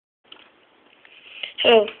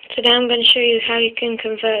Hello, today I'm going to show you how you can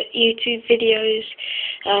convert YouTube videos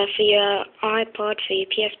for your iPod, for your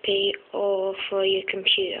PSP, or for your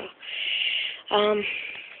computer.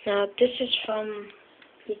 Now this is from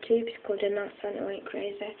YouTube. It's called The Not Santa Ain't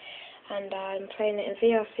Crazy, and I'm playing it in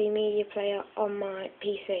VLC Media Player on my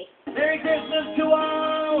PC. Merry Christmas to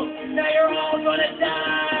all! Now you're all gonna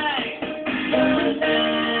die!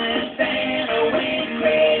 Santa went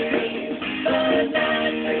crazy.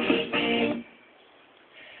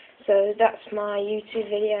 So that's my YouTube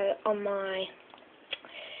video on my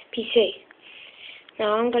PC.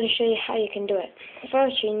 Now I'm going to show you how you can do it.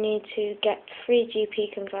 First you need to get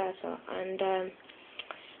 3GP converter, and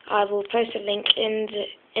I will post a link in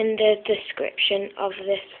the description of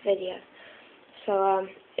this video. So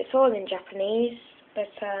it's all in Japanese,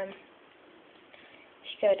 but if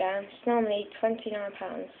you go down, it's normally £29.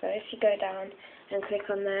 So if you go down and click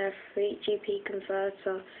on the 3GP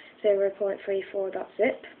converter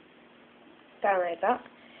 0.34.zip, download that.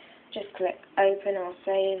 Just click open or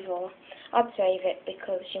save, or I'd save it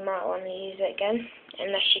because you might want to use it again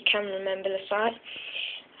unless you can remember the site.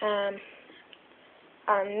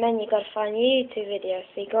 And then you got to find your YouTube video.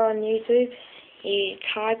 So you go on YouTube, you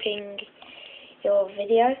type in your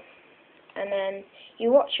video, and then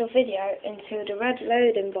you watch your video until the red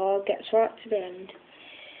loading bar gets right to the end.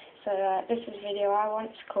 So this is a video I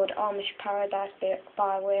want. It's called Amish Paradise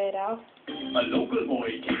by Weird Al. A local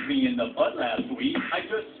boy kicked me in the butt last week. I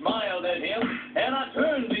just smiled at him, and I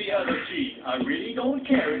turned the other cheek. I really don't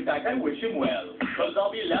care. In fact, I wish him well, because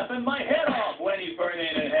I'll be laughing my head off when he's burning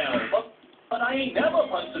in hell. But I ain't never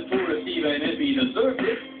punched a tourist even if he deserved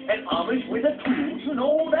it. And Amish with a tool, you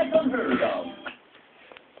know, that's unheard of.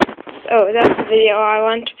 Oh, that's the video I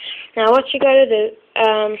want. Now what you gotta do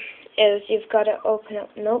is you've got to open up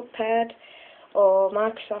Notepad or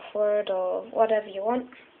Microsoft Word or whatever you want.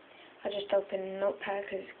 I just open Notepad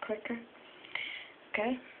because it's quicker.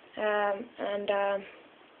 Okay, and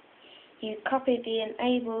you copy the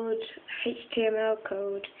enabled HTML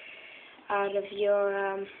code out of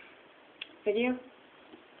your video.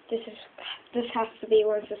 This has to be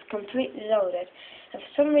once it's completely loaded. And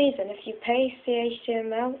for some reason, if you paste the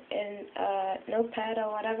HTML in Notepad or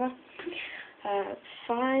whatever,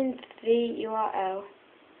 find the URL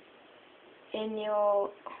in your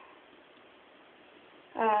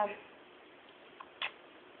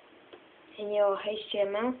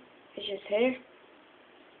HTML, which is here.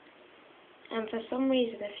 And for some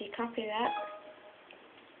reason, if you copy that,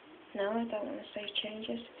 no, I don't want to save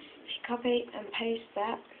changes. If you copy and paste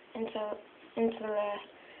that into the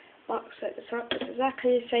box at the top, it's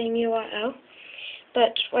exactly the same URL.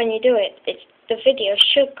 But when you do it, the video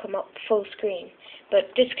should come up full screen.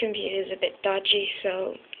 But this computer is a bit dodgy,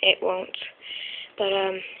 so it won't. But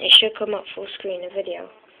it should come up full screen, the video.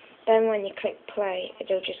 Then when you click play,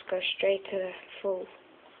 it'll just go straight to the full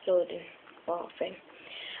loading bar thing.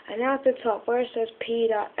 And now at the top, where it says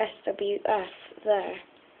p.swf, there,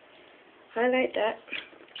 highlight that.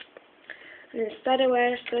 And instead of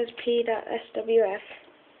where it says p.swf,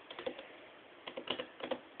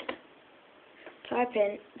 type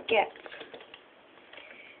in get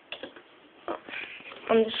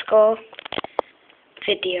underscore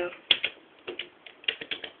video.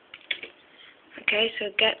 Okay, so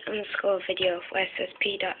get underscore video where it says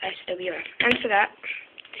p.swf. Enter that.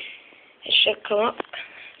 It should come up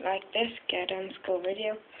like this, get underscore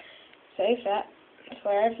video. Save that to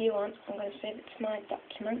wherever you want. I'm going to save it to my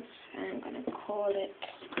documents, and I'm going to call it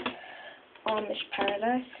Amish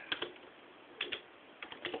Paradise.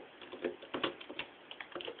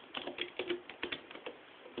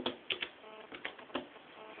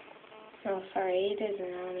 Oh, sorry, it isn't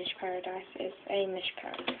Amish Paradise, it's Amish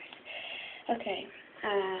Paradise. Okay, so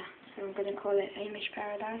I'm going to call it Amish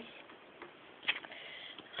Paradise.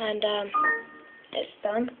 And it's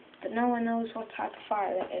done, but no one knows what type of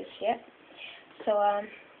file it is yet. So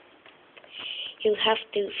you'll have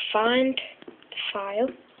to find the file,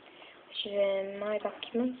 which is in My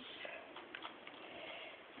Documents.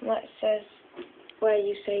 And it says where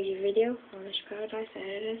you save your video, Amish Paradise, there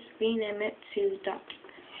it is. Rename it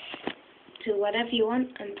to whatever you want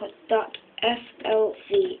and put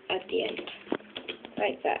 .flv at the end,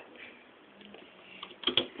 like that.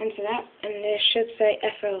 Enter that, and it should say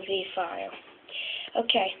FLV file.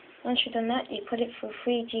 Okay, once you've done that, you put it through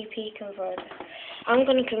 3GP converter. I'm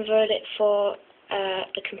going to convert it for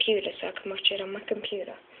the computer so I can watch it on my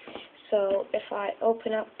computer. So if I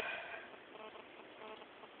open up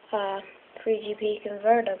 3GP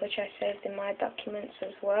converter, which I saved in My Documents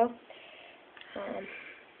as well,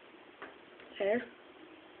 there,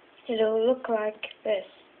 it'll look like this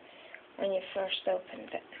when you first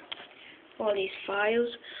opened it. all these files.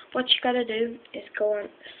 What you gotta do is go on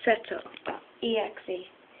setup.exe.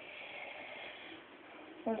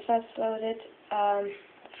 Once that's loaded,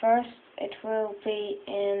 first it will be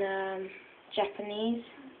in Japanese,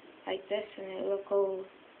 like this, and it will look all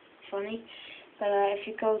funny. But if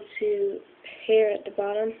you go to here at the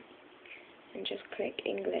bottom and just click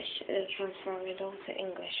English, it'll transfer it all to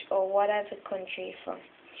English, or whatever country you're from.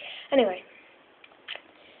 Anyway,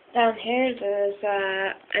 down here there's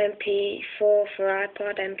MP4 for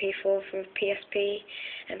iPod, MP4 for PSP,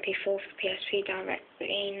 MP4 for PSP Direct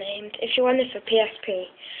Renamed. If you want it for PSP,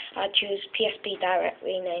 I'd choose PSP Direct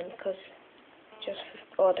Renamed, because just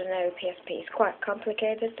ordinary PSP is quite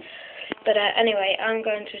complicated. But anyway, I'm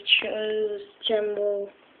going to choose General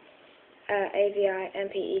AVI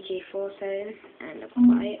MPEG4 setting and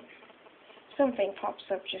apply it. Something pops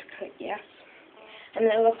up, just click yes. And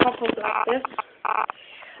it will pop up like this.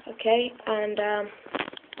 Okay, and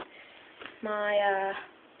my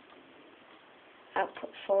output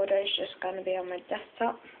folder is just going to be on my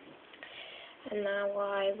desktop. And now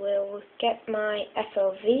I will get my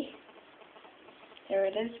SLV. There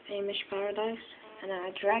it is, Amish Paradise. And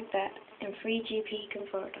I drag that in 3GP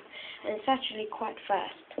converter. And it's actually quite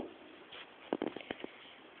fast.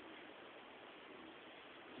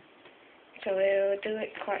 So it will do it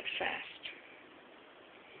quite fast.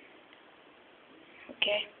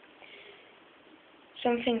 Okay.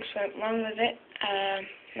 Something's went wrong with it.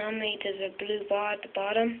 Normally there's a blue bar at the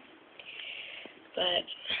bottom, but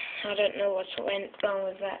I don't know what's went wrong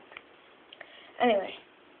with that. Anyway,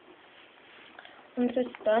 once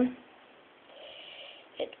it's done,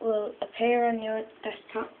 it will appear on your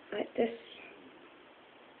desktop like this.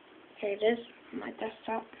 Here it is, on my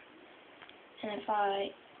desktop. And if I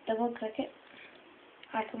double click it,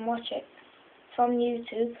 I can watch it from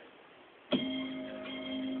YouTube,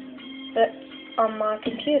 but on my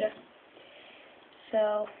computer.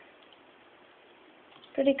 So, it's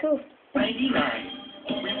pretty cool. 99.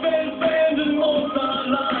 We've been spending most our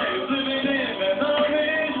lives living in an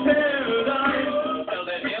Amish paradise. Yelled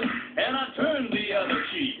at him, and I turned the other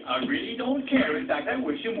cheek. I really don't care. In fact, I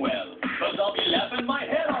wish him well, 'cause I'll be laughing my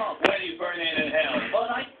head off when he's burning in hell.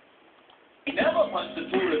 But I never punched a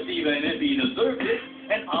tourist even if he deserved it.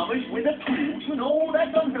 And Amish with a tool, you know,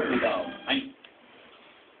 that's unheard of.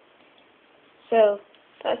 So,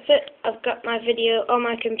 that's it. I've got my video on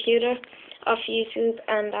my computer off YouTube,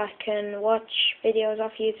 and I can watch videos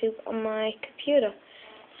off YouTube on my computer.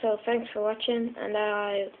 So thanks for watching, and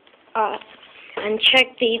and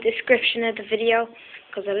check the description of the video,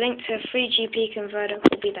 because a link to a 3GP converter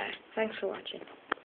will be there. Thanks for watching.